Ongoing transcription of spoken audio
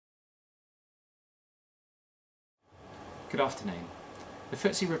Good afternoon. The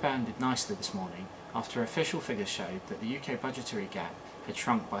FTSE rebounded nicely this morning after official figures showed that the UK budgetary gap had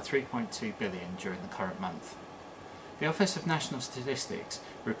shrunk by 3.2 billion during the current month. The Office of National Statistics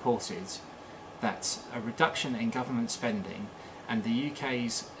reported that a reduction in government spending and the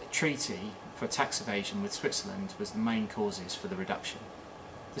UK's treaty for tax evasion with Switzerland was the main causes for the reduction.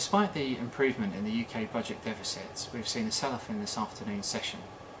 Despite the improvement in the UK budget deficit, we've seen a sell-off in this afternoon's session,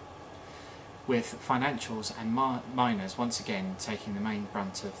 with financials and miners once again taking the main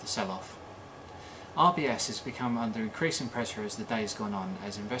brunt of the sell-off. RBS has become under increasing pressure as the day has gone on,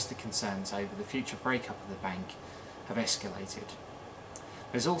 as investor concerns over the future breakup of the bank have escalated.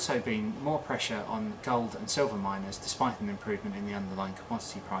 There's also been more pressure on gold and silver miners despite an improvement in the underlying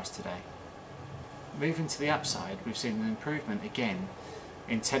commodity price today. Moving to the upside, we've seen an improvement again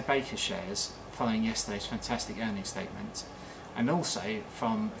in Ted Baker's shares following yesterday's fantastic earnings statement, and also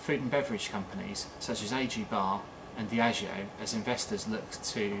from food and beverage companies such as AG Bar and Diageo, as investors look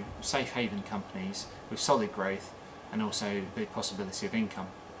to safe haven companies with solid growth and also the possibility of income.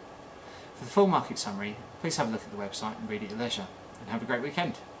 For the full market summary, please have a look at the website and read at your leisure, and have a great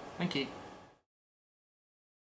weekend. Thank you.